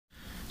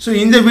So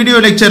in the video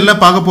lecture la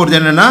paaka poradhu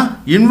enna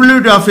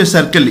involute of a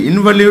circle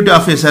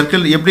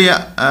eppadi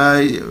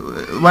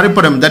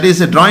varipadam, that is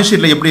a drawing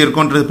sheet la eppadi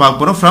irukondradhu paaka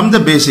porom from the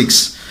basics.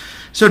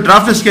 So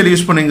drafter scale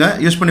use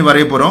panni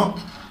varaiya porom.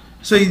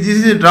 So this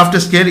is a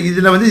drafter scale.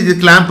 Idhula vandu idu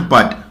clamp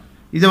part,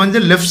 idu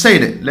vandu left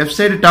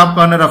side top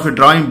corner of a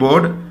drawing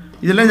board.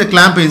 Idhula the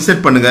clamp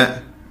insert pannunga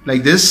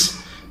like this.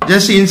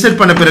 Just insert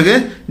panna piragu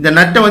the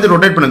nut vandu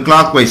rotate pannunga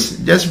clockwise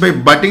just by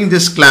butting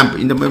this clamp.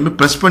 இந்த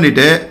press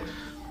பண்ணிட்டு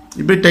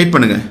இப்படி tight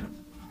பண்ணுங்க.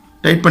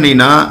 Tight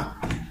பண்ணீங்கன்னா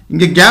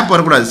இங்க gap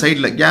வரக்கூடாது,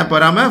 சைடுல gap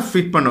வராம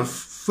fit பண்ணும்.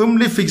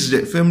 firmly fixed.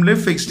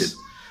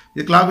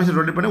 இது clockwise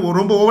rotate பண்ணி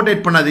ரொம்ப ஓவர்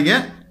டைட் பண்ணாதீங்க.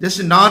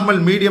 Just normal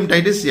medium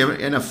tight is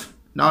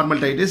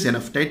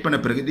enough. Tight பண்ண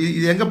பிறகு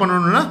இது எங்க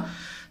பண்ணணும்னா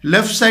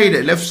left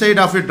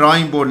side of a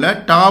drawing boardல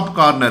top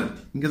corner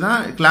இங்க தான்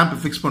கிளாம்ப்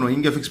ஃபிக்ஸ் பண்ணுவோம்.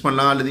 இங்க ஃபிக்ஸ்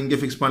பண்ணலாம் அல்லது இங்க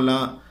ஃபிக்ஸ்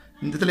பண்ணலாம்.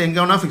 இந்த இடத்துல எங்க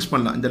வேணா ஃபிக்ஸ்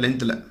பண்ணலாம் இந்த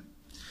லென்த்ல.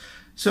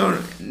 சோ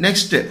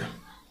நெக்ஸ்ட்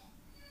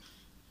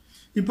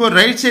இப்போ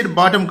ரைட் சைடு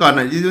பாட்டம்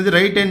கார்னர், இது வந்து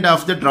right end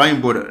of the drawing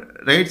board.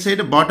 Right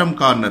side bottom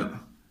corner,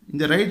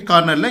 இந்த ரைட்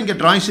கார்னரில் இங்கே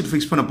டிராயிங் ஷீட்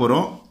ஃபிக்ஸ் பண்ண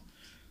போகிறோம்.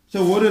 ஸோ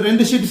ஒரு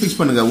 2 ஷீட் ஃபிக்ஸ்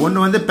பண்ணுங்கள்.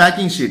 ஒன்று வந்து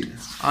packing sheet,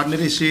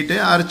 ordinary sheet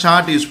R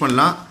chart use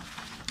பண்ணலாம்.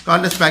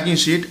 கார்ட்லெஸ் பேக்கிங்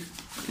ஷீட்,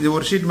 இது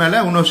ஒரு ஷீட்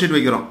மேலே இன்னொரு ஷீட்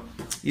வைக்கிறோம்.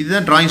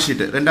 இதுதான் டிராயிங்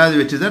ஷீட்டு, ரெண்டாவது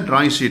வச்சு தான்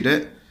டிராயிங் ஷீட்டு.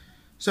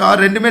 ஸோ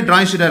ரெண்டுமே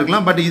டிராயிங் ஷீட்டாக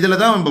இருக்கலாம், பட் இதில்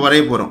தான் நம்ம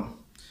வரைய போகிறோம்.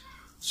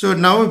 So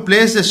now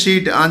place the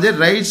sheet on the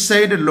right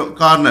side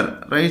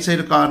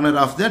corner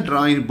of the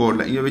drawing board.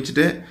 இங்கே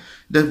வச்சுட்டு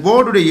the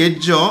board உடைய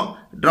edge-ஓ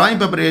drawing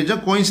paper edge-ஓ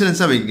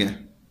coincidence-ஆ வைங்க.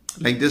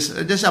 Like this,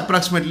 just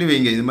approximately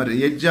வைங்க. இது மாதிரி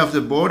edge of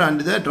the board and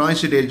the drawing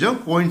sheet edge-ஓ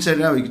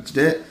coincide-ஆ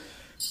வச்சுட்டு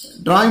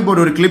drawing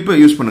board ஒரு clip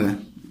use பண்ணுங்க.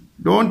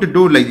 Don't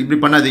do like இப்படி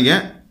பண்ணாதீங்க,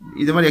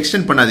 இது மாதிரி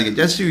extend பண்ணாதீங்க.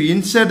 Just you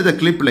insert the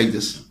clip like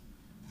this.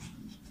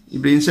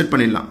 இப்படி insert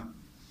பண்ணிடலாம்.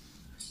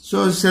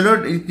 So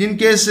in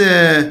case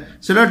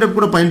sello tape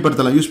கூட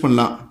பயன்படுத்தலாம், யூஸ்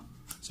பண்ணலாம்.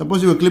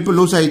 சப்போஸ் யூ கிளிப்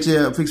லூஸ் ஆயிடுச்சு,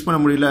 ஃபிக்ஸ் பண்ண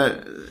முடியல,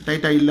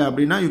 டைட்டாக இல்லை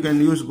அப்படின்னா you can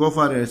use go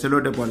for sello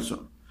tape also.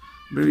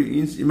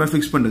 இது மாதிரி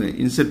ஃபிக்ஸ் பண்ணுங்க,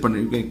 இன்சர்ட்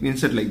பண்ணுங்க. You can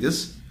insert like this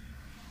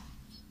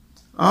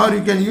are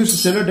you can use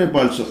sello tape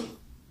also.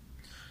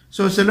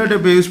 So sello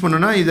tape use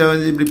பண்ணோன்னா இதை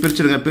வந்து இப்படி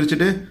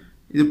பிரிச்சுட்டு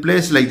இது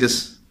பிளேஸ் லைக் திஸ்.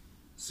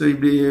 ஸோ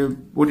இப்படி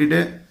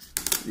போட்டுட்டு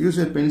யூஸ்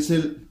எ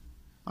பென்சில்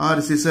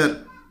ஆர் சிசர்,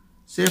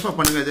 சேஃபாக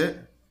பண்ணுங்க இது.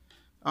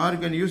 Are you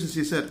can use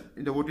scissor.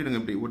 இந்த ஓட்டிடுங்க,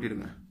 இப்படி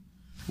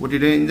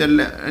ஓட்டிட்டு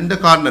இந்த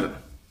கார்னர்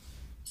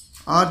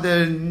ஆர்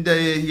இந்த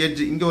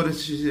எட்ஜ் இங்கே ஒரு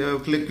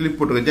கிளிப்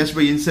போட்டுருங்க. Just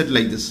by insert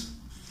like this.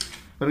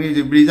 பாருங்க, இது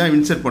இப்படி தான்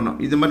இன்சர்ட் பண்ணோம்.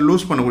 இது மாதிரி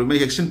லூஸ் பண்ணக்கூடாது,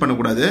 எக்ஸ்டெண்ட்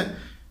பண்ணக்கூடாது.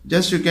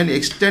 Just you can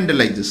extend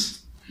like this.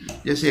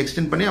 Just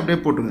extend பண்ணி அப்படியே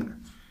போட்டுருங்க.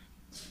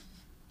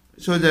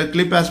 So the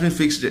clip has been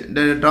fixed.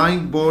 இந்த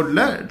டிராயிங்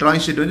போர்டில்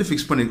டிராயிங் ஷீட் வந்து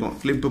ஃபிக்ஸ் பண்ணியிருக்கோம்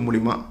கிளிப்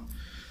மூலிமா.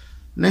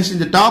 நெக்ஸ்ட்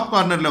இந்த டாப்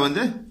கார்னரில்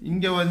வந்து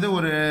இங்கே வந்து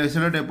ஒரு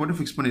செலோ டேப் போட்டு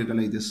ஃபிக்ஸ்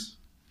பண்ணியிருக்கேன் like this.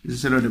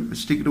 This is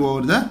stick it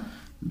over the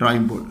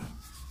drawing board.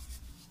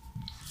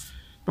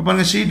 இப்போ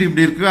பாருங்க ஷீட்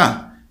இப்படி இருக்கா.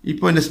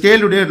 இப்போ இந்த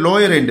ஸ்கேல் உடைய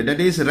lower end,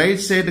 that is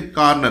right side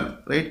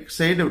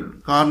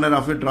corner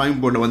of drawing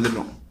போர்டில்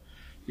வந்துடும்.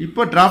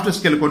 இப்போ டிராஃப்ட்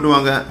ஸ்கேல்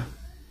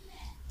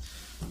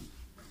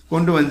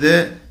கொண்டு வந்து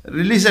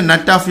release a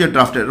nut of your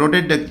draft.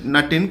 Rotate the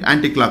nut in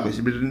anti clock wise.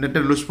 இப்படி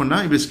நட்டை லூஸ்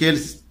பண்ணால் இப்படி ஸ்கேல்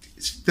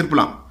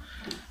திருப்பலாம்.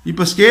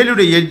 இப்போ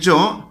ஸ்கேலுடைய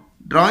எட்ஜும்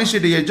டிராயிங்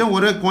ஷீட் எட்ஜும்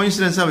ஒரு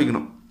கோயின்சிடன்ஸாக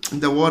வைக்கணும்.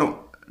 இந்த ஓரம்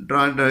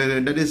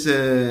that is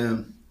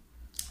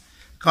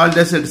called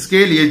as a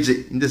scale edge.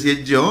 இந்த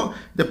எட்ஜோ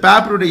இந்த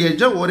பேப்பரோட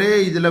எட்ஜோ ஒரே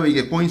இதில்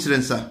வைங்க,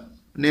 கோயின்சிடன்ஸா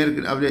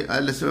நேருக்கு அப்படியே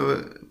அதில்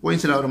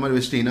கோயின்சிட் ஆகிற மாதிரி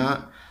வச்சிட்டிங்கன்னா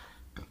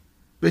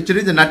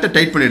வச்சுட்டு இந்த நட்டை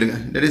டைட் பண்ணிவிடுங்க.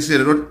 That is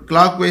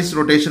clock wise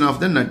rotation of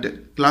the நட்டு.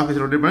 கிளாக்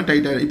வைஸ் ரொட்டேட் பண்ணால்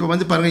டைட் ஆகிடும். இப்போ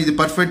வந்து பாருங்கள், இது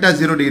பர்ஃபெக்டாக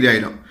 0 டிகிரி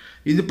ஆகிடும்,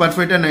 இது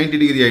பர்ஃபெக்டாக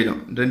 90 டிகிரி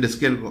ஆகிடும். ரெண்டு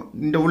ஸ்கேலுக்கும்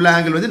இந்த உள்ள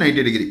ஆங்கிள் வந்து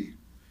 90 டிகிரி.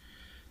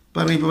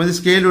 பாருங்கள், இப்போ வந்து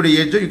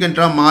ஸ்கேலுடைய எட்ஜோ you can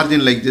draw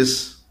margin like this.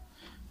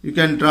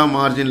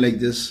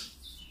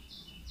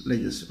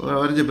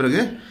 வரைஞ்ச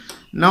பிறகு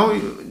now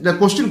இந்த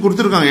கொஸ்டின்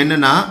கொடுத்துருக்காங்க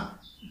என்னன்னா,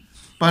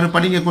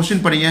 படிங்க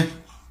கொஸ்டின் படிங்க.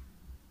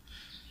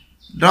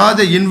 Draw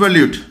the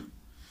involute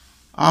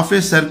of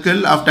a circle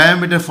of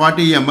diameter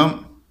 40 mm.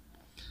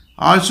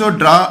 Also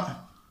draw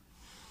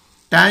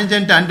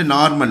tangent and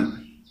normal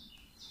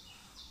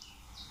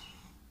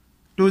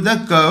to the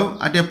curve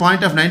at a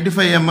point of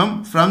 95 mm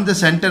from the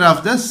center of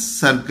the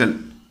circle.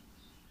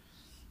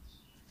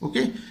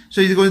 Okay, so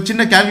இதுக்கு ஒரு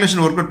சின்ன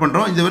calculation work out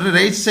பண்ணுறோம். இது ஒரு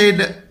right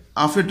side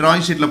of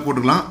drawing ஷீட்டில்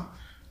போட்டுக்கலாம்.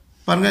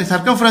 பாருங்கள்,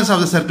 circumference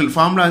of the circle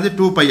formula வந்து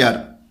 2πr.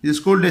 இது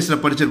ஸ்கூல்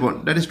டேஸில் படிச்சிருப்போம்.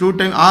 That is 2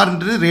 time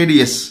ஆர்ன்றது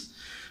radius.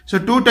 So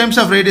 2 times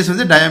of radius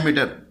வந்து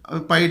டயாமீட்டர்,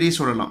 πd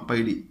சொல்லலாம்.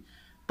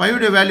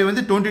 பையுடைய வேல்யூ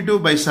வந்து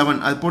 22/7.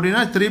 அது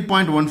போட்டிங்கன்னா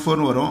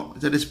 3.14 வரும்.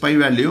 That is by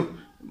value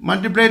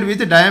multiplied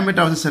with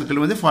diameter of the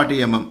circle வந்து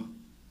 40 mm.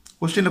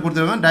 கொஸ்டினில்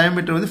கொடுத்துருக்காங்க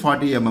டயாமீட்டர் வந்து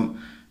 40 mm.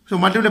 ஸோ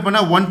மல்டிப்ளை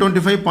பண்ணால்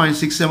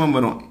 125.6 mm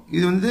வரும்.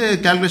 இது வந்து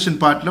கேல்குலேஷன்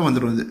பார்ட்டில்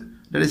வந்துடும். இது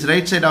that is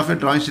right side of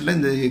drawing ஷீட்டில்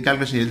இந்த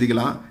கேல்குலேஷன்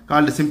எழுதிக்கலாம்.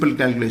 Called simple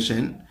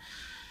calculation.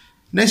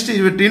 நெக்ஸ்ட்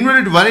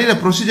இன்வெல்யூட் வரைகிற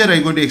procedure I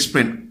going to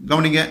explain.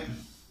 கவனிங்க.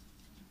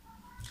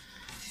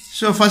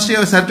 So first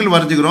circle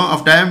வரைஞ்சிக்கிறோம்.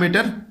 Of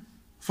diameter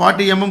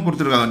 40 mm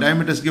கொடுத்துருக்காங்க.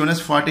 Diameter is given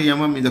as 40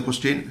 mm in the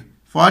question.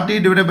 40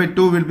 divided by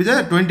 2 will be the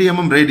 20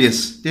 mm radius.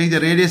 Take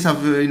the radius of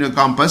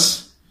compass.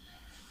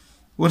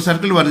 One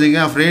circle வருதுங்க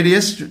of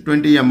radius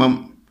 20 mm.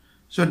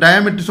 So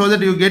diameter, so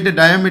that you get the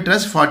diameter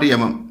as 40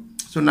 mm.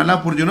 So நல்லா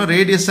புரிஞ்சுக்கணும்,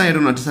 radius தான்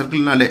இருக்கணும்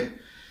சர்க்கிள்னாலே.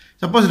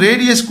 Suppose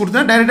radius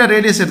கொடுத்தா டைரெக்டாக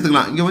radius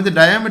எடுத்துக்கலாம். இங்கே வந்து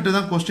டயாமீட்டர்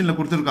தான் கொஸ்டினில்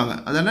கொடுத்துருக்காங்க,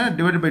 அதனால்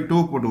டிவைட் பை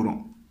 2 போட்டுக்கிறோம்.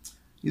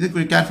 இது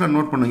கொஞ்சம் கேர்ஃபுல்லாக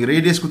நோட் பண்ணுங்க.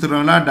 ரேடியஸ்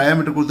கொடுத்துருக்காங்களா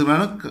டயாமீட்டர்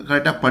கொடுத்துருக்காங்களா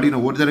கரெக்டாக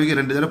படிக்கணும். ஒரு தடவைக்கு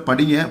 2 தடவை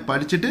படிங்க.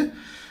 படிச்சுட்டு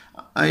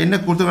என்ன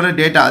கொடுத்துருக்காங்க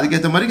டேட்டா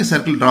அதுக்கேற்ற மாதிரி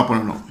சர்க்கிள் ட்ரா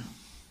பண்ணணும்.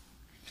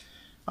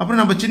 அப்புறம்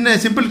நம்ம சின்ன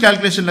சிம்பிள்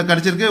கேல்குலேஷனில்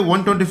கிடச்சிருக்கு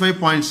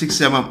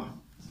 125.6 mm.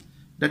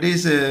 That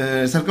is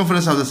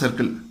circumference of the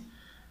circle.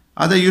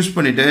 அதை யூஸ்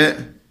பண்ணிவிட்டு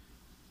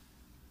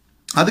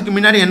அதுக்கு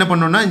முன்னாடி என்ன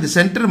பண்ணோம்னா இந்த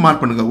சென்டர்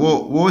மார்க் பண்ணுங்க.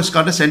 O is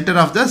called the center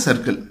of the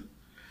circle.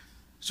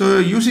 So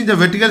using the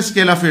vertical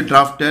scale of a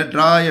drafter,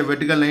 draw a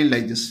vertical line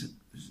like this.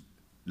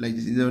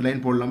 இந்த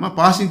line போடலாமா,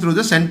 passing through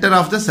the center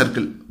of the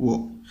circle O.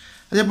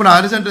 அதே போல்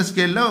horizontal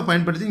scale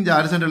பயன்படுத்தி இந்த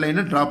horizontal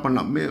லைனை draw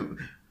பண்ணலாம்,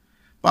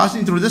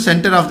 passing through the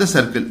center of the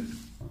circle.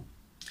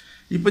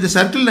 இப்போ இந்த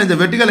சர்க்கிளில் இந்த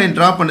வெர்டிகல் லைன்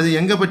ட்ரா பண்ணது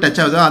எங்கே போய் டச்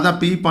ஆகுதோ அதான்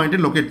P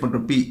பாயிண்ட் லொக்கேட்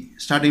பண்ணுறோம். P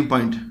ஸ்டார்டிங்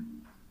பாயிண்ட்,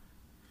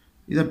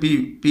 இதான்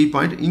P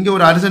பாயிண்ட். இங்கே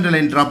ஒரு ஹாரிசான்டல்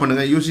லைன் ட்ரா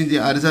பண்ணுங்க using the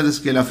horizontal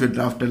scale of your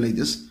drafter like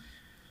this.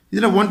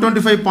 இதில்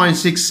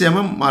 125.6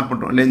 mm மார்க்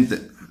பண்ணுறோம் length.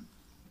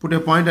 Put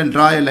a point and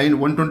draw a line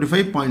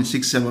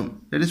 125.6 mm.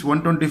 That is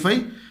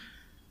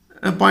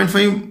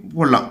 125.5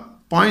 போடலாம்.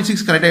 0.6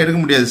 கரெக்டாக எடுக்க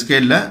முடியாது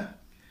ஸ்கேலில்,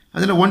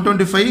 அதில்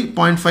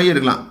 125.5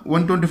 எடுக்கலாம்.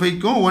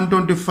 125க்கும்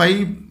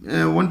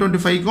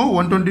 125க்கும்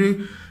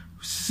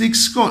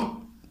 126க்கும்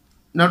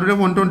நடுவில்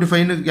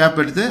 125 கேப்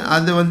எடுத்து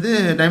அதை வந்து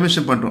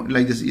டைமென்ஷன் பண்ணுறோம்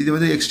லைக் திஸ். இது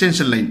வந்து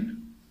எக்ஸ்டென்ஷன் லைன்.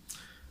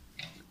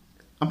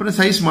 அப்புறம்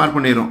சைஸ் மார்க்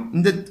பண்ணிடுறோம்.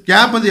 இந்த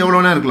கேப் வந்து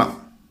எவ்வளோனா இருக்கலாம்,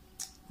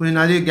 கொஞ்சம்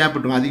நிறைய கேப்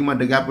விட்டுரும்,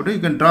 அதிகமாக கேப் விட்டு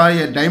you can draw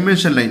a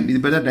dimension line. இது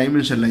பேர் தான்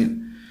டைமென்ஷன் லைன்.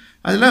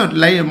 அதில்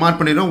லைன் மார்க்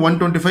பண்ணிடுறோம்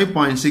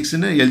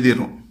 125.6ன்னு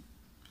எழுதிடுறோம்.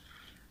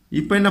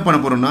 இப்போ என்ன பண்ண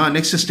போகிறோம்னா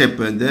நெக்ஸ்ட் ஸ்டெப்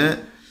வந்து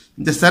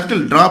இந்த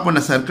சர்க்கிள் ட்ரா பண்ண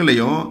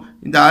சர்க்கிளையும்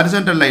இந்த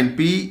horizontal line P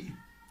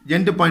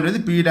end point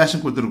வந்து P'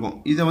 கொடுத்துருக்கோம்.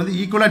 இதை வந்து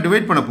ஈக்குவலாக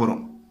டிவைட் பண்ண போகிறோம்.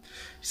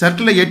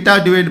 சர்க்கிளில் 8ஆக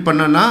டிவைட்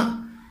பண்ணோன்னா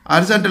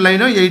ஹாரிசான்டல்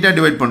லைனும் 8ஆக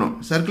டிவைட் பண்ணணும்.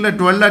 சர்க்கிளில்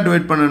 12ஆக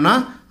டிவைட் பண்ணோன்னா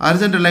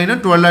ஹாரிசான்டல்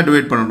லைனும் 12ஆக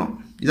டிவைட் பண்ணணும்.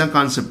 இதுதான்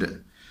கான்செப்ட்.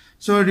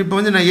 ஸோ இப்போ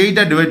வந்து நான்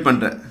 8ஆக டிவைட்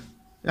பண்ணுறேன்.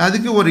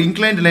 அதுக்கு ஒரு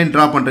இன்க்ளைன்ட் லைன்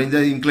ட்ரா பண்ணுறேன். இந்த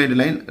இன்க்ளைன்ட்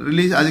லைன்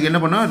ரிலீஸ். அதுக்கு என்ன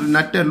பண்ணோம்,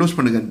 நட்டை லூஸ்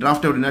பண்ணுங்க.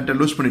 டிராஃப்ட் நட்டை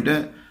லூஸ் பண்ணிவிட்டு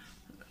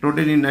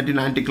rotating nut in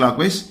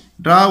anti-clockwise,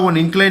 draw one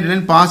inclined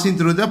line passing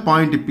through the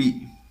point P.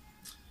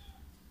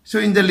 So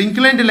in the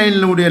inclined line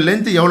உடைய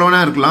length எவ்வளோனா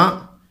இருக்கலாம்.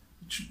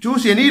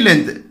 choose any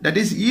length that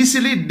is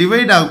easily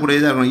divide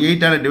ஆகக்கூடியதாக இருக்கணும்.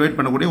 8ஆல் டிவைட்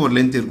பண்ணக்கூடிய ஒரு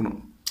லென்த் இருக்கணும்.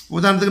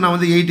 உதாரணத்துக்கு நான்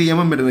வந்து 80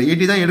 mm எடுக்கிறேன்.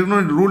 80 தான்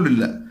எடுக்கணும்னு ரூல்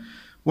இல்லை.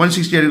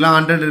 160 எடுக்கலாம்,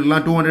 100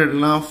 எடுக்கலாம், 200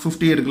 எடுக்கலாம்,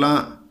 50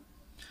 எடுக்கலாம்.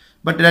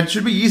 But that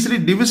should be easily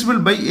divisible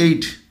by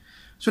 8.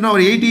 So நான்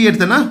ஒரு 80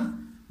 எடுத்தேன்னா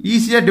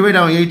ஈஸியாக டிவைட்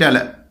ஆகும்.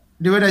 8ஆல்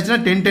டிவைட்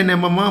ஆச்சுன்னா 10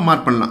 mm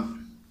மார்க் பண்ணலாம்.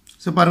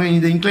 ஸோ பாருங்கள்,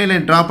 இந்த இன்க்ளைன்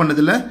லைன் ட்ரா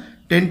பண்ணதில்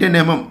 10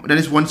 mm that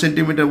is 1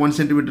 cm 1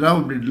 cm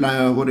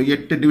ஒரு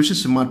 8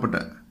 டிவிஷன்ஸ் மார்க்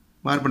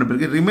பண்ண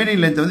பிறகு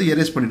ரிமைனிங் லென்த்தை வந்து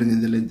எரேஸ் பண்ணிவிடுங்க.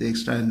 இந்த லென்த்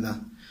எக்ஸ்ட்ரா இருந்தால்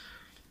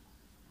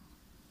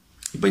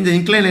இப்போ இந்த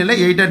இன்க்ளைன்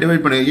லைனில் 8ஆக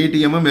டிவைட் பண்ணுங்க. 80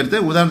 mm எடுத்து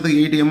உதாரணத்துக்கு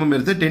 80 mm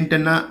எடுத்து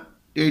 10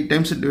 8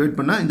 டைம்ஸ் டிவைட்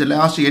பண்ணால் இந்த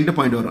லாஸ்ட் எண்டு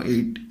பாயிண்ட் வரும்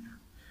 8.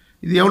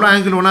 இது எவ்வளோ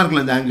ஆங்கிள் வேணா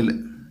இருக்கலாம் இந்த ஆங்கிள்.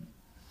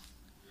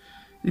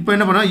 இப்போ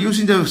என்ன பண்ணால்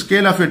using the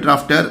scale of a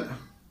drafter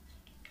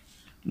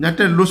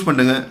நட்டை லூஸ்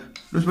பண்ணுங்க.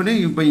 லூஸ் பண்ணி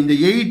இப்போ இந்த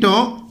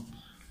 8ம்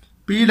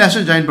P'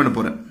 ஜாயின் பண்ண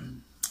போகிறேன்.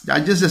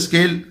 அட்ஜஸ்ட்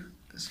ஸ்கேல்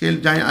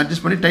ஜாயின்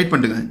அட்ஜஸ்ட் பண்ணி டைட்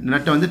பண்ணுங்க.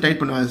 நட்டை வந்து டைட்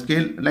பண்ணுவாங்க.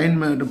 ஸ்கேல் லைன்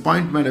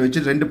பாயிண்ட் மேலே வச்சு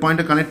 2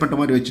 பாயிண்ட்டை கனெக்ட் பண்ணுற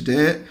மாதிரி வச்சுட்டு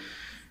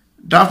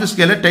டிராஃப்ட்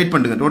ஸ்கேலை டைட்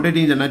பண்ணுங்க.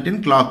 ரொட்டேட்டிங் த நட்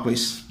இன் கிளாக்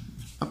வைஸ்.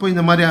 அப்போ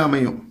இந்த மாதிரி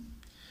அமையும்.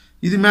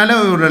 இது மேலே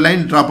ஒரு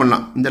லைன் ட்ரா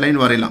பண்ணலாம். இந்த லைன்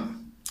வரையலாம்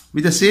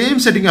with the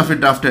same setting of a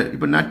drafter.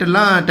 இப்போ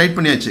நட்டெல்லாம் டைட்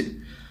பண்ணியாச்சு.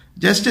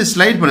 ஜஸ்ட்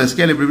ஸ்லைட் பண்ணுங்க.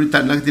 ஸ்கேல் இப்படி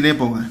நகர்த்தினே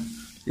போங்க.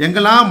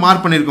 எங்கெல்லாம்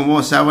மார்க் பண்ணியிருக்கோமோ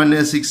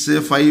 7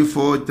 6 5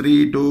 4 3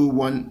 2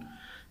 1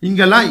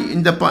 இங்கெல்லாம்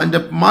இந்த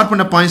மார்க்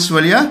பண்ண பாயிண்ட்ஸ்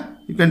வழியாக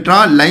you can draw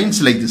lines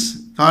like this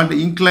called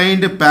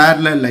inclined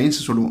parallel lines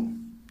சொல்லுவோம்.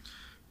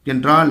 You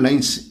can draw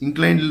lines.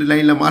 Inclined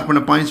லைனில் மார்க்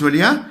பண்ண பாயிண்ட்ஸ்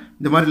வழியாக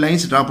இந்த மாதிரி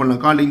லைன்ஸ் ட்ரா பண்ணலாம்.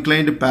 Called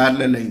inclined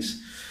parallel lines.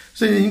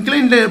 So இந்த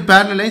inclined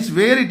parallel lines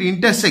where it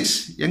intersex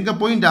எங்கே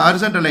போய் இந்த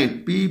ஹாரிசான்டல் லைன்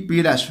P'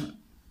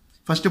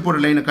 ஃபஸ்ட்டு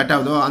போடுற லைனை கட்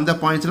ஆகுதோ அந்த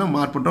பாயிண்ட்ஸ்லாம்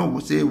மார்க் பண்ணுறோம்.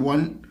 சே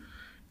 1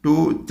 2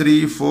 3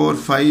 4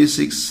 5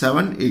 6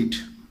 7 8.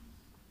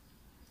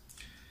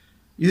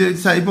 இது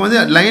இப்போ வந்து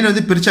லைன்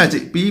வந்து பிரிச்சாச்சு.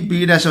 P'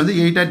 வந்து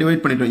 8ஆக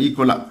டிவைட் பண்ணிட்டோம்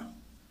ஈக்குவலாக.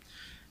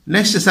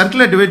 நெக்ஸ்ட்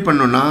சர்க்கிளை டிவைட்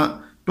பண்ணோம்னா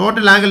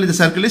டோட்டல் ஆங்கிள் இந்த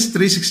circle is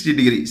 360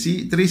 degree.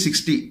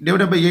 360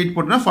 divide by 8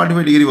 போட்டோம்னா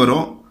 45 டிகிரி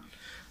வரும்.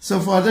 So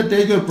for the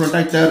take your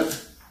protector.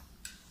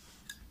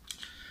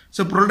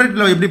 So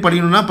ப்ரொடெக்டரில் எப்படி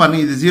படிக்கணும்னா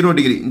பாருங்கள், இது 0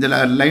 டிகிரி. இந்த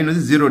லைன்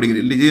வந்து 0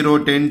 டிகிரி. 0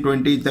 10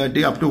 20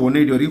 30 அப் டு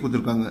 180 வரைக்கும்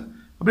கொடுத்துருக்காங்க.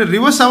 அப்படியே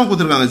ரிவர்ஸாகவும்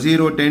கொடுத்துருக்காங்க.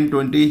 0 10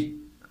 20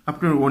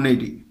 அப் டு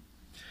 180.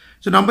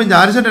 ஸோ நம்ம இந்த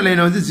ஹாரிசான்டல்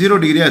லைனை வந்து 0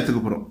 டிகிரியாக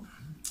எடுத்துக்க போகிறோம்.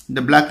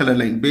 இந்த black color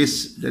line base,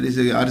 that is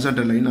a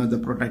horizontal line of the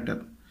protector.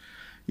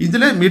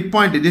 இதில் mid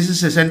point, this is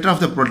the center of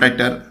the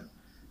protector.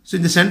 So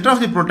இந்த சென்டர்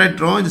ஆஃப் தி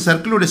ப்ரொடெக்டரும் இந்த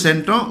சர்க்கிளோட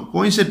சென்டரும்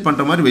கோயின்சைட்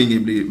பண்ணுற மாதிரி வைங்க.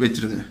 இப்படி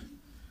வச்சுருங்க.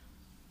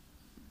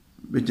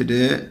 வச்சுட்டு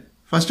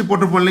first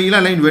போட்டுருப்போம்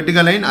line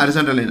vertical line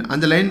horizontal line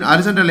அந்த லைன்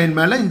ஹரிசாண்டல் லைன்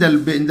மேலே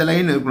இந்த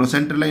லைன் இருக்கணும்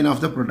centre line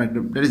of the product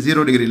that is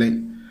 0 degree line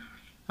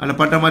அதில்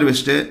பட்ட மாதிரி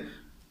வச்சுட்டு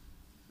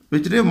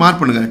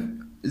மார்க் பண்ணுங்கள்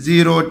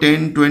 0 10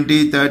 20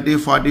 30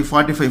 40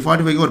 45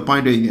 45க்கு ஒரு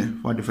பாயிண்ட் வைங்க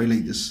 45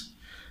 லைக் திஸ்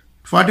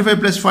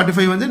 45 +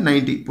 45 வந்து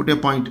 90 புட் ஏ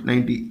பாயிண்ட்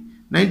 90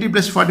 90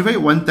 + 45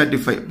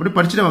 135 இப்படி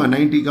படிச்சுட்டு வாங்க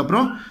 90க்கு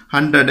அப்புறம்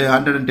 100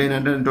 110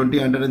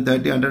 120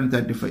 130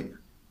 135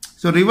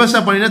 ஸோ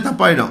ரிவர்ஸாக பண்ணினா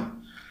தப்பாயிடும்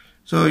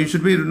so you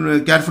should be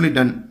carefully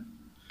ton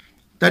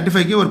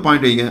 35க்கு ஒரு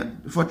பாயிண்ட் வைங்க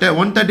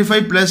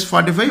 135 +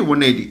 45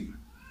 180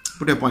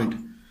 புட் ஏ பாயிண்ட்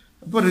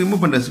இப்போ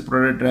ரிமூவ் பண்ணுற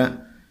ப்ராடக்டை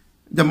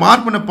இந்த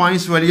மார்க் பண்ண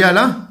பாயிண்ட்ஸ்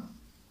வழியால்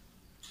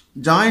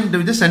joint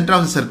with centre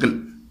of the circle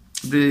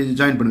இப்படி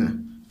ஜாயின் பண்ணுங்கள்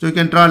so you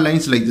can draw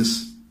lines like this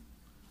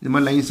இந்த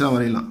மாதிரி லைன்ஸ்லாம்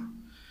வரையலாம்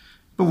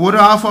இப்போ ஒரு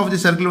ஆஃப் ஆஃப் தி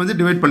சர்க்கிள் வந்து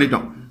டிவைட்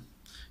பண்ணிட்டோம்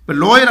இப்போ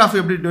லோயர் ஆஃப்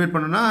எப்படி டிவைட்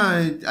பண்ணோன்னா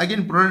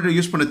அகைன் ப்ராடக்ட்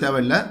யூஸ் பண்ண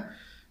தேவையில்லை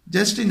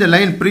ஜஸ்ட் இந்த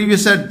லைன்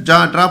ப்ரீவியஸாக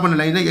ட்ரா பண்ண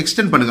லைனை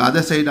எக்ஸ்டெண்ட் பண்ணுங்கள்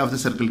other side of the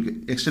சர்க்கிளுக்கு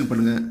extend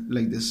பண்ணுங்கள்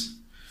லைக் திஸ்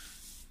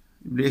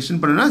இப்படி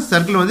எக்ஸ்டெண்ட் பண்ணுன்னா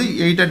சர்க்கிள் வந்து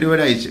 8ஆக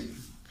டிவைட் ஆயிடுச்சு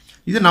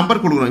இது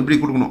நம்பர் கொடுக்கணும் இப்படி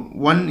கொடுக்கணும்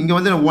 1 இங்கே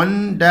வந்து 1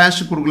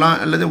 டேஷ் கொடுக்கலாம்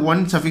அல்லது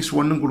 1 சஃபிக்ஸ்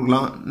 1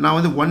 கொடுக்கலாம் நான்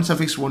வந்து 1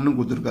 சஃபிக்ஸ் 1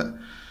 கொடுத்துருக்கேன்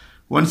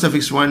 1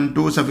 suffix 1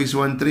 2 suffix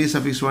 1 3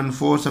 suffix 1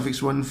 4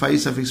 suffix 1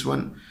 5 suffix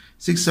 1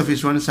 6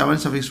 suffix 1 7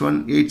 suffix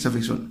 1 8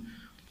 suffix 1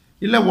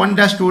 இல்லை 1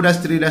 டேஷ் 2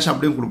 டேஷ் 3 டேஷ்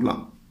அப்படியும்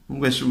கொடுக்கலாம்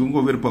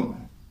உங்கள் விருப்பம்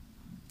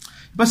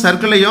இப்போ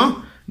சர்க்கிளையும்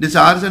திஸ்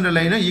ஹாரிசாண்டல்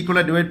லைனை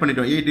ஈக்குவலாக டிவைட்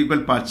பண்ணிட்டோம் 8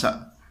 ஈக்குவல் பார்ட்ஸாக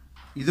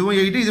இதுவும்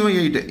 8 இதுவும்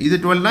 8 இது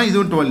 12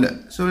 இதுவும் 12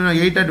 ஸோ நான்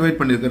 8ஆக டிவைட்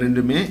பண்ணியிருக்கேன்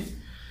ரெண்டுமே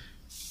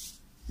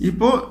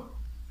இப்போது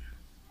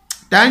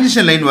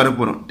டேஞ்சன்ஷியல் லைன் வர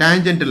போகிறோம்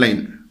tangent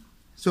line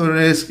so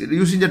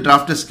using the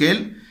drafter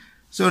scale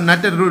so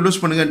நட்டை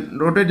லூஸ் பண்ணுங்கள்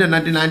rotate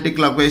nut in anti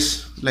clock wise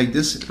like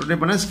this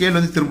rotate பண்ணால் ஸ்கேல்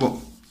வந்து திரும்பும்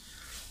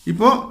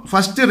இப்போது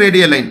first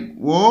radial line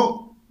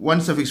O1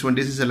 suffix 1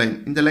 this is a line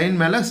இந்த லைன்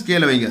மேலே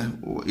ஸ்கேலை வைங்க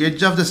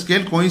edge of the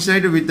scale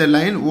coincide with the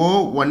line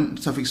O1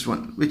 suffix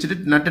 1 வச்சுட்டு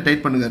நட்டை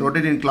டைட் பண்ணுங்கள்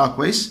rotate in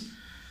clockwise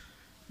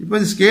இப்போ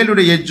இந்த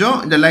ஸ்கேலுடைய எட்ஜும்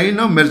இந்த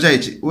லைனும் மெர்ஜ்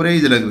ஆயிடுச்சு ஒரே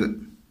இதில் இருக்குது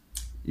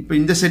இப்போ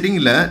இந்த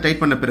செட்டிங்கில்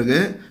டைட் பண்ண பிறகு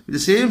இந்த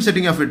same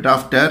setting of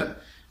drafter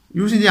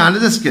using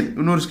another scale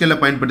இன்னொரு ஸ்கேலை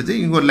பயன்படுத்தி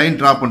இங்கே ஒரு லைன்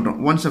ட்ரா பண்ணுறோம்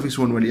 1 suffix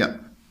 1 வழியாக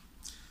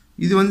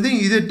இது வந்து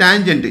இது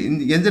டேஞ்சன்ட்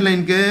இந்த எந்த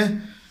லைனுக்கு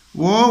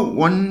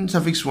O1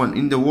 suffix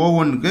 1 இந்த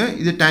O1க்கு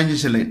இது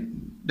டேஞ்சன்ஷியல் லைன்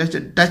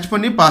டச்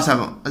பண்ணி பாஸ்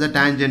ஆகும் அதை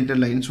டேஞ்சன்ட்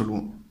லைன்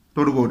சொல்லுவோம்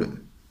தொடுகோடு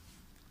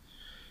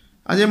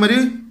அதே மாதிரி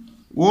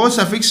O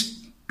suffix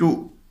 2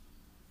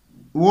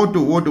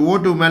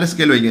 O2 மேலே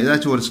ஸ்கேல் வைங்க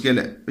ஏதாச்சும் ஒரு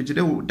ஸ்கேலை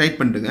வச்சுட்டு tight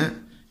பண்ணிட்டுங்க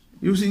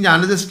using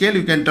another scale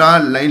you can draw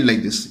line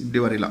like this இப்படி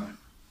வரையலாம்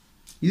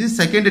இது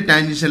second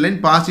tangential line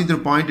passing through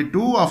point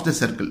 2 of the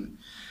circle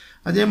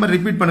அதே மாதிரி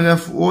ரிப்பீட் பண்ணுங்கள்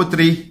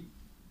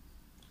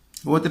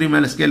O3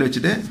 மேலே ஸ்கேல்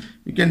வச்சுட்டு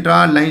you can draw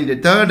line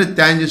third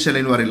tangential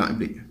line வரையலாம்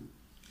இப்படி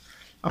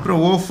அப்புறம்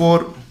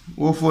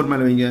O4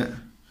 மேலே வைங்க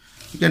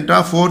you can draw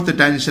fourth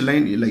tangential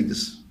line like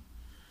this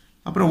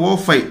அப்புறம்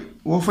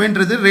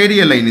O5ன்றது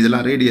ரேடியல் லைன்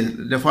இதெல்லாம் ரேடியல்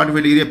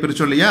 45 டிகிரியாக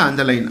பிரிச்சோம் இல்லையா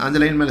அந்த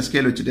லைன் மேலே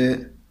ஸ்கேல் வச்சுட்டு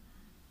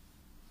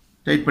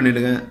டைட்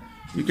பண்ணிவிடுங்க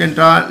you can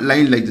draw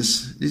line like this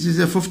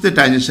is a fifth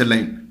tangential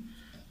line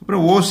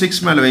அப்புறம்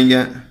O6 மேலே வைங்க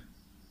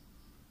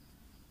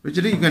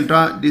வச்சுட்டு you can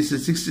draw this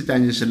sixth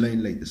tangential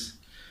line like this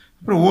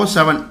அப்புறம்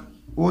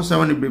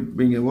O7 இப்படி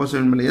வைங்க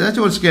O7 மேலே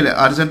ஏதாச்சும் ஒரு scale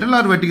horizontal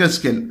R vertical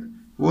scale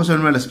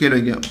O7 மேலே ஸ்கேல்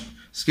வைங்க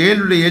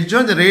ஸ்கேலுடைய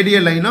எட்ஜும் அந்த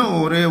ரேடியல் லைனும்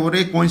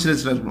ஒரே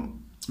கோயின்சிடன்ஸில் இருக்கணும்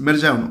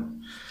மெர்ஜ் ஆகணும்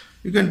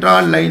you can draw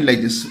line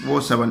like this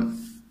O7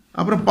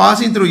 அப்புறம்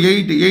பாசிங் த்ரூ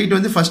 8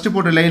 வந்து ஃபஸ்ட்டு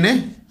போட்ட லைனே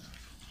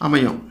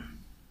அமையும்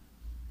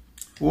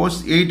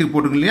O8க்கு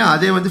போட்டுங்க இல்லையா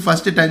அதே வந்து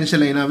ஃபஸ்ட்டு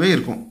டேஞ்சன்ஷியல் லைனாகவே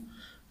இருக்கும்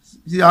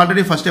இது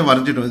ஆல்ரெடி ஃபஸ்ட்டே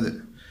வரைஞ்சிட்டோம் அது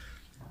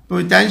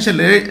இப்போ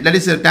tangential that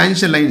is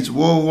tangential lines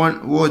O1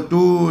 O2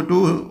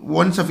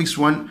 1 suffix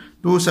 1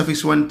 2 suffix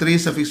 1 3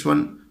 suffix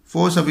 1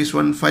 4 suffix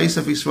 1 5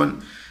 suffix 1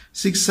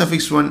 6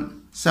 suffix 1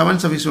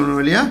 7 suffix 1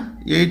 வழியா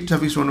 8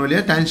 suffix 1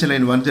 வழியா டேஞ்சன்ஷியல்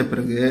லைன் வரைஞ்ச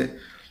பிறகு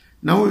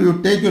now you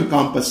take your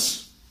compass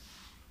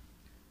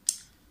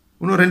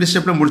இன்னும் 2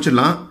 ஸ்டெப்பில்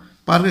முடிச்சிடலாம்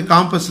பாருங்கள்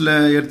காம்பஸில்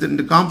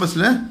எடுத்து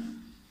காம்பஸில்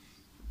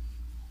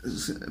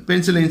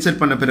பென்சிலை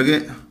இன்சர்ட் பண்ண பிறகு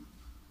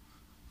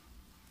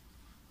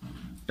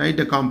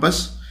tight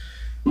compass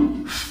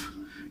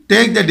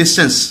take the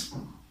distance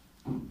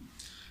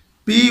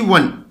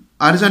P1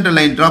 horizontal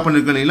line draw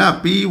பண்ணிருக்கோம் இல்லைங்களா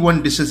P1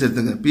 டிஸ்டன்ஸ்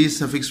எடுத்துங்க P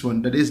suffix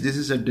 1 that is this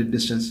is a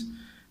distance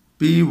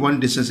P1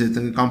 distance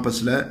எடுத்துங்க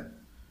காம்பஸில்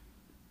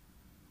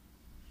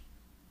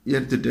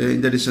எடுத்துட்டு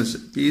இந்த டிஸ்டன்ஸ்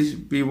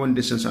P1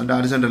 டிஸ்டன்ஸ் அந்த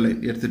ஹாரிசான்டல் லைன்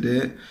எடுத்துட்டு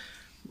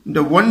இந்த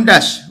 1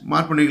 டேஷ்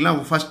மார்க் பண்ணிக்கலாம்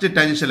ஃபஸ்ட்டு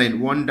டேஞ்சன்ஷியல் லைன்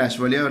 1 டேஷ்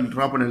வழியாக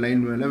ட்ரா பண்ண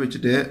லைன் மேலே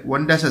வச்சுட்டு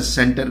 1 டேஷ் அஸ்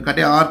சென்டர்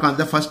கட்டே ஆர்க்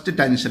அந்த ஃபஸ்ட்டு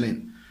டேஞ்சன்ஷியல் லைன்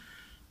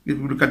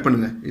இப்படி கட்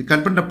பண்ணுங்கள் இது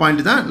கட் பண்ணுற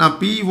பாயிண்ட் தான் நான்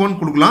P1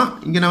 கொடுக்கலாம்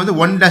இங்கே நான் வந்து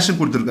 1 டேஷும்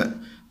கொடுத்துருக்கேன்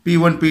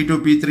P1 P2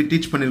 P3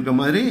 டீச் பண்ணியிருக்க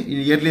மாதிரி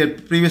இயர்லியர்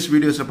ப்ரீவியஸ்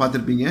வீடியோஸில்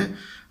பார்த்துருப்பீங்க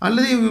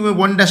அல்லது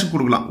 1 டேஷும்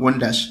கொடுக்கலாம்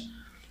 1 dash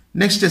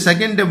next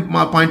second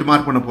point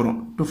mark பண்ண போகிறோம்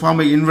to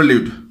form I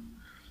involute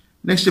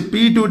next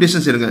P2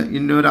 distance இருங்க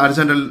இன்னொரு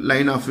ஹாரிசான்டல்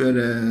லைன் ஆஃப்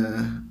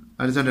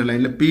ஹாரிசான்டல்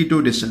லைனில் P2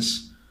 டிஸ்டன்ஸ்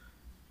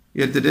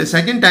எடுத்துட்டு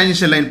second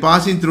tangential line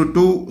passing through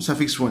 2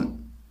 suffix 1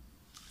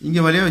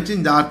 இங்கே வழியாக வச்சு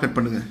இந்த ஆர்க் கட்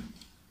பண்ணுங்கள்.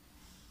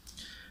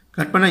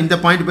 கட் பண்ணால் இந்த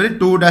பாயிண்ட் பேர்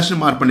 2 டேஷ்னு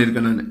மார்க்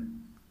பண்ணியிருக்கேன் நான்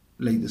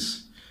லைக் திஸ்.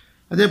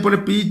 அதே போல்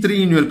P3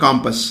 in your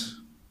compass,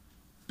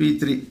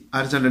 P3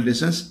 horizontal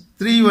distance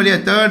 3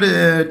 வழியாக third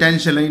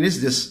tangential line is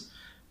this.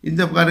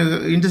 இந்த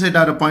இன்டர்செக்ட்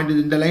ஆகிற பாயிண்ட்,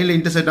 இந்த லைனில்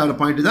இன்டர்செக்ட் ஆகிற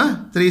பாயிண்ட் தான்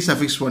 3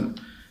 suffix 1.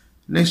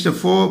 Next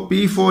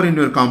P4 in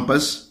your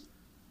compass,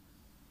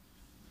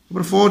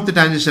 அப்புறம் ஃபோர்த்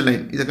டான்ஜென்ஷியல்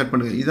லைன் இதை கட்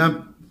பண்ணுங்கள். இதுதான்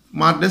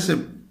மார்க்ட் அஸ்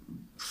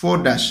 4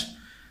 டேஷ்.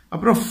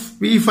 அப்புறம்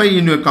P5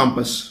 in your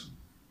compass,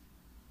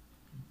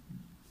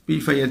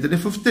 P5 எடுத்துட்டு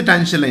fifth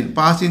tangential line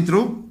passing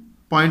through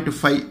point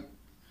 5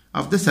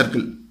 of the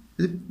circle,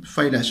 இது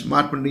 5 டேஷ்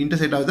மார்க் பண்ணி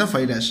இன்டர்செக்ட் ஆகுது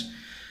 5 dash.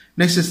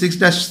 Next 6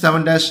 dash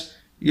 7 dash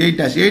 8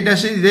 dash. 8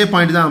 dash இதே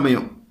பாயிண்ட் தான்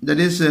அமையும்,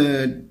 தட் இஸ்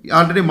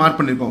ஆல்ரெடி மார்க்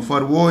பண்ணியிருக்கோம்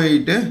for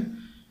O8.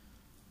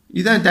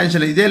 இதான்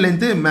டான்ஜென்ஷியல், இதே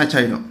லென்த்து மேட்ச்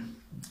ஆகிடும்.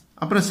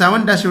 அப்புறம்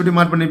 7 டேஷ் எப்படி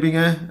மார்க்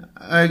பண்ணியிருப்பீங்க,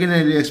 again I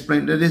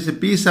explain. That is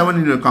P7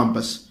 in your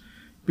compass,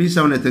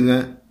 P7 எடுத்துங்க.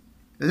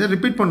 இதை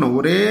ரிப்பீட் பண்ணணும்,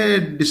 ஒரே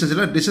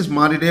டிஸ்டன்ஸ்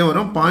மாறிட்டே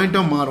வரும்,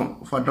 பாயிண்ட்டும் மாறும்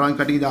for drawing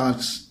cutting the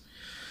arcs.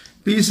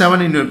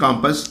 P7 in your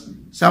compass,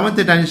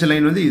 7th tangential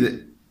line வந்து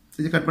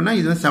இது கட் பண்ணால்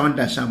இது வந்து 7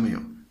 டேஷ்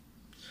அமையும்.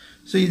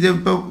 ஸோ இது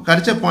இப்போ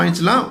கரைச்ச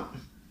பாயிண்ட்ஸ்லாம்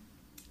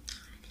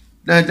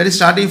that is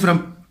starting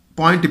from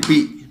point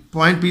P.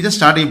 Point P தான்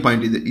ஸ்டார்டிங்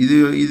பாயிண்ட்.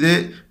 இது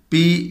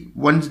P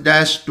 1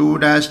 dash 2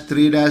 dash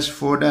 3 dash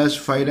 4 dash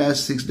 5 dash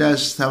 6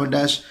 dash 7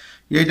 dash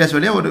 8 dash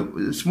வழியாக ஒரு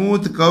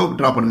ஸ்மூத் கர்வ்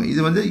ட்ரா பண்ணுங்க.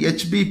 இது வந்து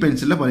HB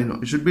பென்சிலில்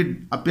பண்ணிடணும். இட் ஷுட் பி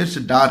அப்பியர்ஸ்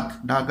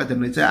டார்க்காக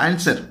தெரியும். இட்ஸ்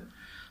ஆன்சர்,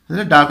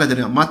 அதில் டார்க்காக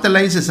தெரியும். மற்ற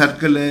லைன்ஸ்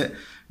சர்க்கிள்,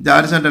 இந்த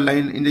ஹாரிசான்டல்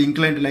லைன், இந்த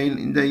இன்க்ளைன்ட் லைன்,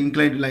 இந்த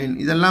இன்க்ளைன்ட் லைன்,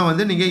 இதெல்லாம்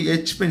வந்து நீங்கள்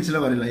H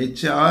பென்சிலில் வரையலாம்,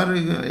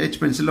 H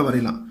பென்சிலில்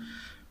வரையலாம்.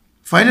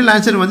 ஃபைனல்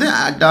ஆன்சர் வந்து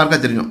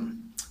டார்க்காக தெரியும்.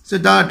 So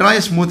draw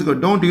a smooth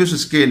curve, don't use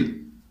scale.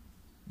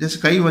 Just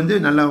கை வந்து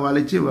நல்லா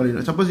வளைச்சி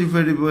வரையணும். சப்போஸ் இப்போ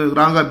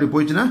ராங்காக இப்படி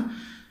போயிடுச்சுன்னா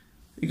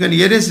யூ கேன்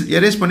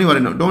எரேஸ் பண்ணி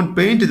வரையணும். டோன்ட்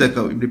பெயிண்ட் த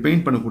கர்வ், இப்படி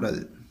பெயிண்ட் பண்ணக்கூடாது.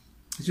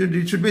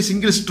 It should be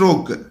single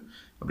stroke,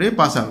 அப்படியே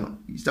பாஸ் ஆகணும்.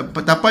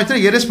 தப்பாச்சுன்னா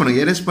எரேஸ்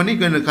பண்ணுங்க, எரேஸ் பண்ணி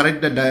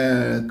கரெக்ட்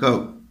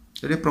கர்வ்.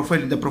 அப்படியே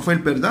ப்ரொஃபைல், இந்த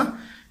ப்ரொஃபைல் பேர் தான்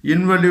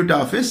involute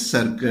of a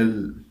circle.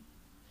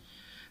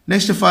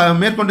 Next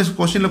மேற்கொண்ட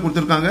கொஸ்டினில்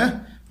கொடுத்துருக்காங்க,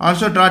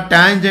 also draw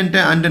tangent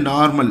and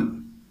normal.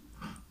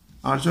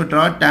 Also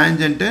draw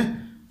tangent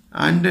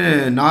and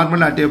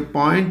normal at a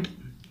point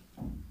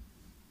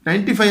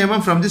 95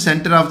 mm from the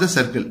center of the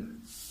circle.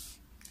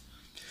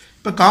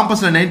 இப்போ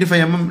காம்பஸில்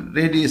 95 mm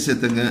ரேடியஸ்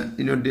எடுத்துங்க.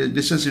 இன்னொரு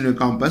டிஸ்டன்ஸ் இன்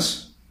காம்பஸ்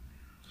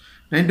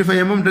 95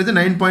 mmன்றது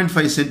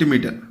 9.5 cm.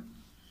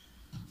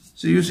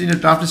 ஸோ யூஸ் இந்த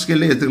draft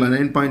ஸ்கேலில் எடுத்துக்கலாம்.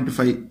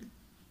 9.5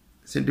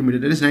 cm,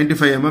 that is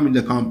 95 mm in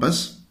the compass.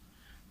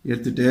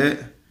 எடுத்துட்டு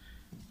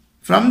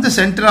from the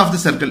center of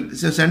the circle,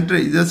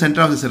 இது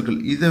centre of the circle,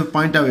 இதை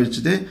பாயிண்டாக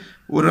வச்சுட்டு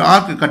ஒரு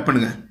ஆர்க் கட்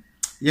பண்ணுங்கள்.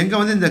 எங்கே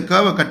வந்து இந்த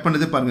கர்வை கட்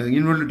பண்ணது பாருங்கள்,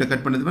 இன்வல்யூட்டை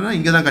கட் பண்ணது பாருங்கள்,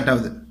 இங்கே தான் கட்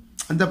ஆகுது.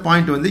 அந்த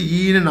பாயிண்ட் வந்து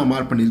ஈன்னு நான்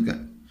மார்க் பண்ணியிருக்கேன்.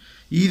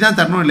 ஈ தான்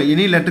தரணும் இல்லை,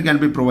 any letter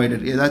can be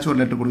provided. ஏதாச்சும் ஒரு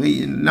லெட்டர் கொடுங்க.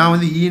 நான்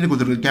வந்து ஈன்னு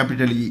கொடுத்துருக்கேன்,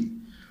 capital E.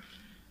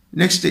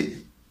 Next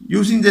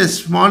using the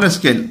smaller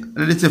scale,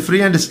 it's free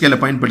hand ஸ்கேலை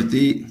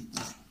பயன்படுத்தி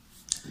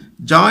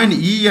join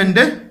E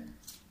and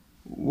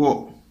O,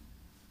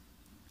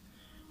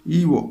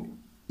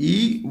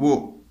 EO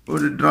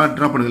ஒரு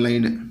ட்ரா பண்ணுங்கள்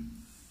லைனு.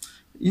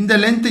 இந்த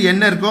லென்த்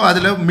என்ன இருக்கோ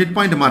அதில் மிட்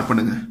பாயிண்ட் மார்க்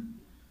பண்ணுங்கள்.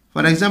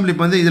 ஃபார் எக்ஸாம்பிள்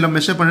இப்போ வந்து இதில்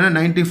மெஷர் பண்ணா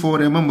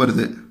 94 mm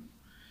வருது.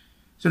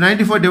 ஸோ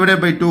 94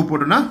 டிவைடட் பை 2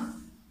 போட்டோன்னா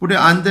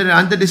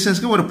அந்த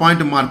டிஸ்டன்ஸ்க்கு ஒரு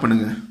பாயிண்ட் மார்க்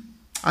பண்ணுங்கள்.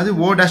 அது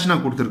ஓ டேஷ்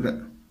நான் கொடுத்துருக்கேன்.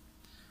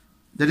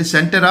 That is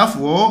centre of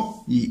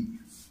OE,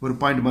 ஒரு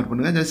பாயிண்ட் மார்க்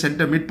பண்ணுங்கள். That is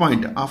centre mid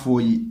point of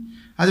OE.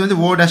 அது வந்து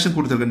ஓ டேஷ்னு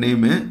கொடுத்துருக்கேன்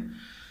நேமு.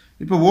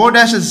 இப்போ ஓ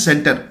டேஷ் அஸ்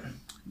சென்டர்,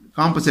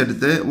 காம்பஸ்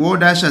எடுத்து ஓ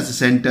dash as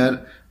centre,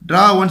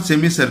 draw one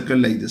semi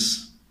circle like this.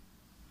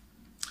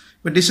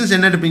 இப்போ டிஸ்டன்ஸ்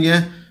என்ன எடுப்பீங்க,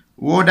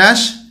 ஓ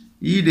dash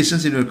E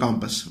distance in your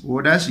compass, O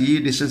dash E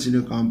distance in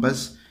your compass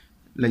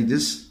like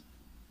this.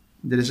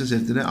 The distance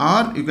எடுத்து,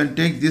 or you can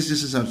take this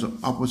distance also,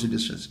 opposite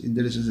distance. இந்த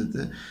distance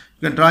எடுத்து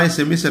you can draw a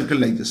semicircle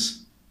like this.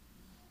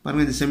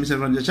 பாருங்க, இந்த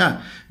semicircle வந்துச்சா.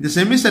 இந்த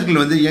semicircle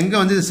வந்து எங்க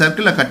வந்து இந்த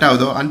சர்க்கிள்ல கட்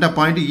ஆகுதோ அந்த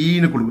பாயிண்ட் E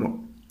ன்னு கொடுக்குறோம்.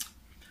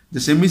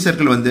 இந்த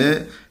semicircle வந்து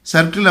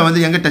சர்க்கிள்ல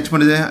வந்து எங்க டச்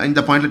பண்ணுது,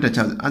 இந்த பாயிண்ட்ல டச்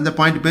ஆகுது. அந்த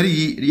பாயிண்ட் பேர்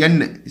N,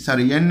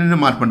 சாரி N ன்னு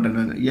மார்க் பண்றேன்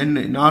நான். N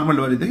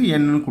நார்மல் வருதுக்கு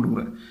N ன்னு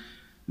கொடுக்குறேன்.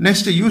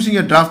 Next using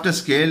a drafter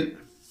scale,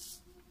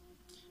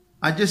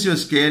 adjust your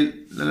scale,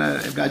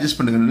 adjust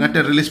பண்ணுங்க,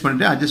 நெட்டை ரிலீஸ்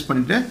பண்ணிட்டு adjust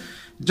பண்ணிட்டு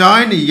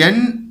join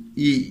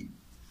NE,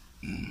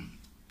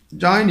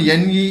 join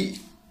NE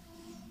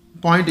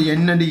point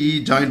N and E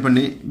join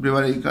பண்ணி இப்படி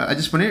வர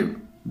அட்ஜஸ்ட் பண்ணி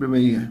இப்படி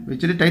வைங்க,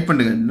 வச்சுட்டு டைட்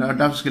பண்ணுங்க.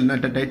 டாப் ஸ்கேல்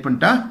நெட்டை டைட்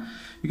பண்ணிட்டா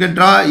you can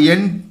draw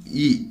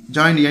NE,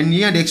 join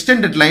NE and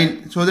extended line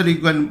so that you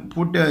can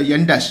put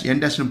N dash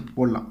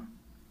போடலாம்.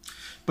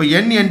 இப்போ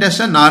N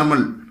dash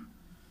நார்மல்.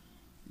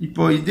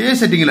 இப்போ இதே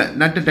செட்டிங்கில்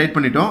நட்டை டைட்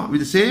பண்ணிட்டோம்.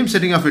 With same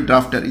setting of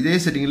drafter, இதே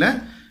செட்டிங்கில்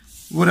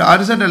ஒரு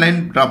ஹாரிசான்டல் லைன்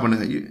ட்ரா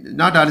பண்ணுங்க.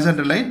 Not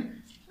horizontal line,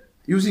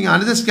 using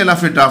another scale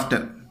of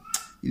drafter.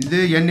 இது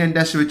N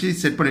dash வச்சு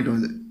செட் பண்ணிட்டோம்.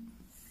 இது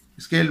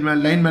ஸ்கேல் மேலே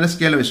லைன் மேலே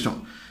ஸ்கேலை வச்சிட்டோம்,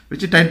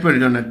 வச்சு டைட்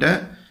பண்ணிட்டோம் நட்டை.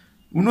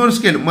 இன்னொரு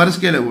ஸ்கேல் மறு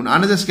ஸ்கேலை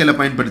அனதர் ஸ்கேலை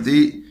பயன்படுத்தி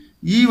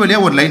E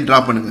வழியாக ஒரு லைன் ட்ரா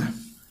பண்ணுங்கள்.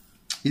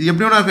 இது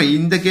எப்படி வேணா இருக்கும்.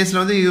 இந்த கேஸில்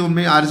வந்து இது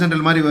உண்மையாக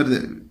ஹாரிசான்டல் மாதிரி வருது.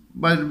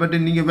 பட்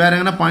நீங்கள் வேறு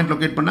எங்கன்னா பாயிண்ட்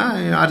லொக்கேட்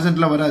பண்ணால்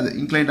ஹாரிசான்டலாக வராது,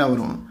 இன்க்ளைண்டாக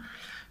வரும்.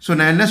 ஸோ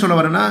நான் என்ன சொல்ல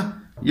வரேன்னா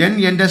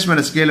n dash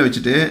மேலே ஸ்கேலை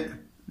வச்சுட்டு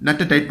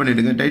நட்டை டைட்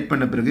பண்ணிவிடுங்க. டைட்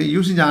பண்ண பிறகு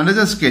யூஸிங்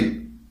அனதர் ஸ்கேல்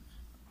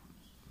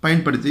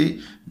பயன்படுத்தி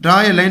ட்ரா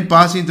எ line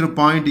passing through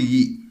point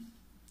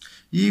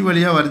E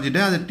வழியாக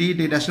வரைஞ்சிட்டு அதை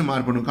T டேஷ்னு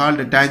மார்க் பண்ணும்,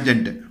 கால்டு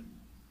டேஞ்சன்ட்.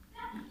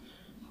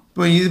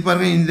 இப்போ இது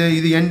பாருங்கள்,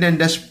 இது n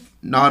dash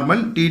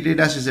normal, T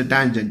dash is a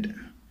tangent.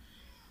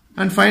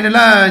 And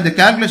ஃபைனலாக இந்த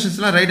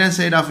கேல்குலேஷன்ஸ்லாம் right hand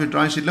side of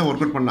drawing ஷீட்டில்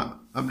ஒர்க் அவுட் பண்ணலாம்.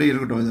 அப்படியே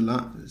இருக்கட்டும்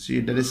இதெல்லாம்.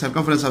 That is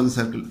circumference of the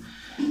circle.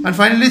 And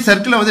finally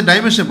சர்க்கிளை வந்து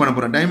டைமென்ஷன் பண்ண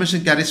போகிறோம்.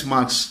 Dimension carries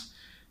marks.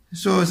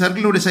 So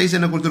சர்க்கிளோடைய size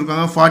என்ன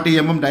கொடுத்துருக்காங்க, 40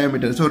 mm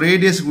டயமீட்டர். ஸோ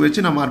ரேடியஸ்க்கு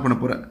வச்சு நான் மார்க் பண்ண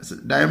போகிறேன்.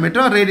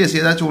 டயமீட்டர் ரேடியஸ்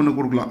ஏதாச்சும் ஒன்று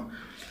கொடுக்கலாம்.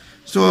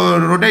 So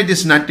rotate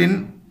this nut in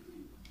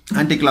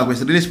anti clock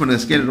wise. Release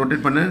பண்ணுங்கள், ஸ்கேல்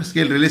ரொட்டேட் பண்ண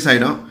ஸ்கேல் ரிலீஸ்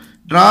ஆகிடும்.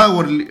 ட்ரா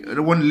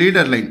ஒன்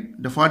லீடர் லைன்,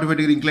 இந்த 45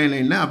 degree இன்க்ளைன்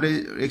லைனில் அப்படியே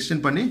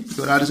எக்ஸ்டெண்ட் பண்ணி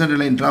ஒரு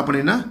ஹாரிசான்டல் லைன் ட்ரா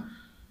பண்ணினா,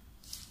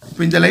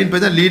 இப்போ இந்த லைன்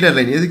பார்த்தா லீடர்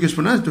லைன். எதுக்கு யூஸ்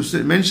பண்ணால் to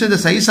mention the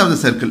size of the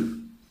circle.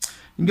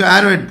 இங்கே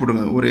ஆரோஹெட்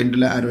போடுங்க, ஒரு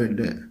எண்டில்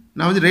ஆரோஹெட்.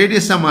 நான் வந்து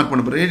ரேடியஸ் தான் மார்க்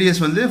பண்ண போகிறேன். ரேடியஸ்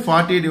வந்து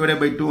 40 divided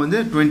by 2 வந்து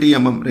 20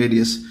 mm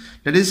ரேடியஸ்.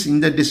 தட் இஸ்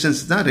இந்த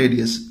டிஸ்டன்ஸ் தான்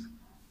ரேடியஸ்.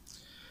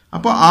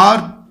 அப்போ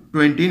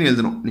R20ன்னு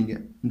எழுதணும்.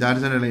 நீங்கள் இந்த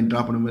ஹாரிசான்டல் லைன்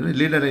ட்ரா பண்ணும்போது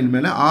லீடர் லைன்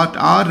மேலே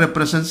R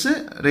ரெப்ரசன்ஸ்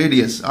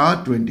ரேடியஸ்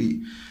R20.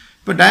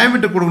 இப்போ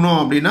டயமீட்டர் கொடுக்கணும்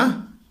அப்படின்னா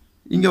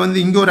இங்கே வந்து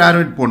இங்கே ஒரு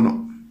ஆரோஹெட் போடணும்.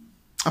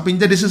 அப்போ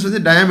இந்த டிஸ்டன்ஸ்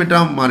வந்து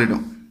டயமீட்டராக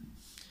மாறிடும்.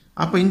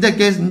 அப்போ இந்த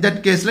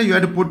கேஸில் you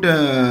have to put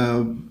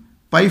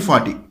pi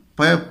 40.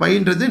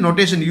 பைன்றது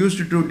notation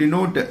used to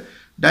denote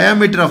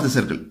diameter of the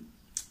circle.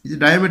 இது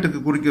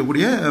டயாமீட்டருக்கு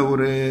குறிக்கக்கூடிய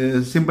ஒரு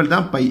சிம்பிள்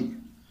தான் பை.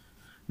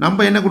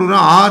 நம்ம என்ன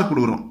கொடுக்குறோம், ஆர்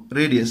கொடுக்குறோம்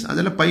ரேடியஸ்.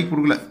 அதில் பை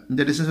கொடுக்கல.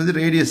 இந்த டிஸ்டன்ஸ் வந்து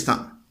ரேடியஸ்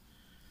தான்.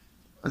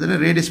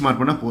 அதில் ரேடியஸ்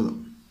மார்க் பண்ணால் போதும்.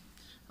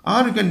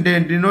 Are you can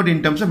denote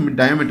in terms of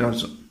diameter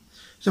also.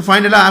 So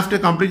ஃபைனலாக ஆஃப்டர்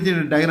கம்ப்ளீட்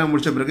டயக்ராம்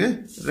முடிச்ச பிறகு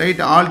right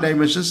all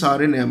dimensions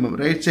R in mm.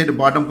 Right side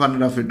bottom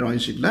corner of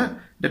drawing ஷீட்டில்,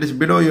 that is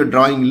below your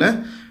டிராயிங்கில்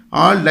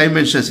all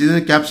dimensions, இது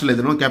capsule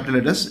எழுதணும், capital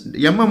letters.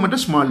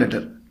 மட்டும் small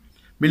letter,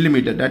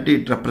 millimetre, that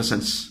it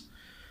represents.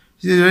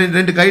 இது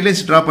ரெண்டு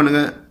guidelines draw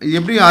பண்ணுங்கள். இது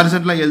எப்படி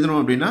ஹாரிசான்டலாக எழுதணும்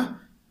அப்படின்னா,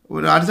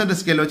 ஒரு ஹாரிசான்டல்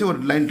ஸ்கேல் வச்சு ஒரு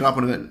லைன் ட்ரா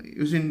பண்ணுங்கள்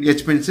using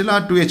H pencil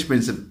R 2H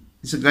pencil.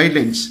 It's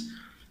guidelines.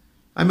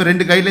 அதுமாதிரி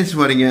ரெண்டு கைட்லைன்ஸ்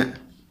வரீங்க.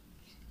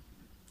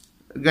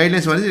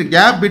 கைட்லைன்ஸ் வந்து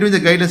கேப் பிட்வீன் த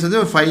கைட்லைன்ஸ் வந்து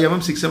ஒரு 5 mm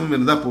 6 mm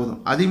இருந்தால் போதும்.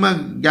 அதிகமாக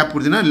கேப்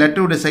கொடுத்தீங்கன்னா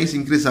லெட்டரோட சைஸ்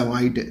இன்க்ரீஸ் ஆகும்,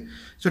 ஹைட்டு.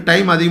 ஸோ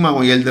டைம்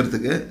அதிகமாகும்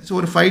எழுதுறதுக்கு. ஸோ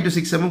ஒரு 5 to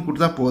 6 mm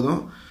கொடுத்தா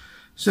போதும்.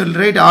 So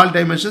right all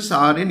dimensions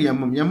R இன்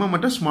mm.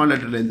 மட்டும் ஸ்மால்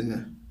லெட்டரில் எழுதுங்க.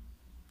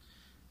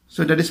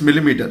 So that is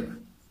millimetre.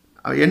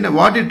 என்ன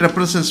வாட் இட்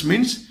ரெப்ரசன்ஸ்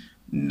மீன்ஸ்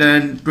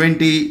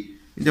 20,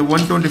 இந்த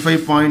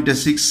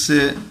 125.6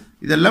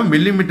 இதெல்லாம்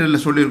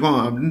மில்லிமீட்டரில் சொல்லியிருக்கோம்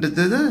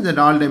அப்படின்றது இந்த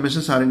ஆல்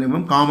டைமென்ஷன்ஸ் ஆர் இன்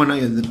mm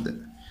காமனாக எழுதுறது.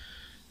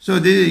 ஸோ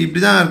இது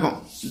இப்படி தான் இருக்கும்.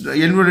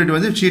 Involute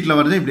வந்து ஷீட்டில்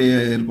வரது இப்படி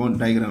இருக்கும்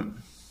டயக்ராம்.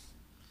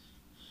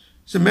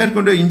 ஸோ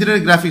மேற்கொண்டு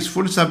இன்ஜினியரிங் கிராஃபிக்ஸ்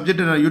ஃபுல்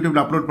சப்ஜெக்ட் நான்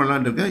யூடியூப்பில் அப்லோட்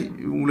பண்ணலான்னு இருக்கேன்.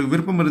 உங்களுக்கு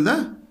விருப்பம்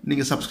இருந்தால்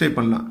நீங்கள் சப்ஸ்கிரைப்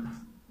பண்ணலாம்.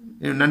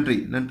 நன்றி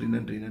நன்றி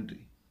நன்றி நன்றி.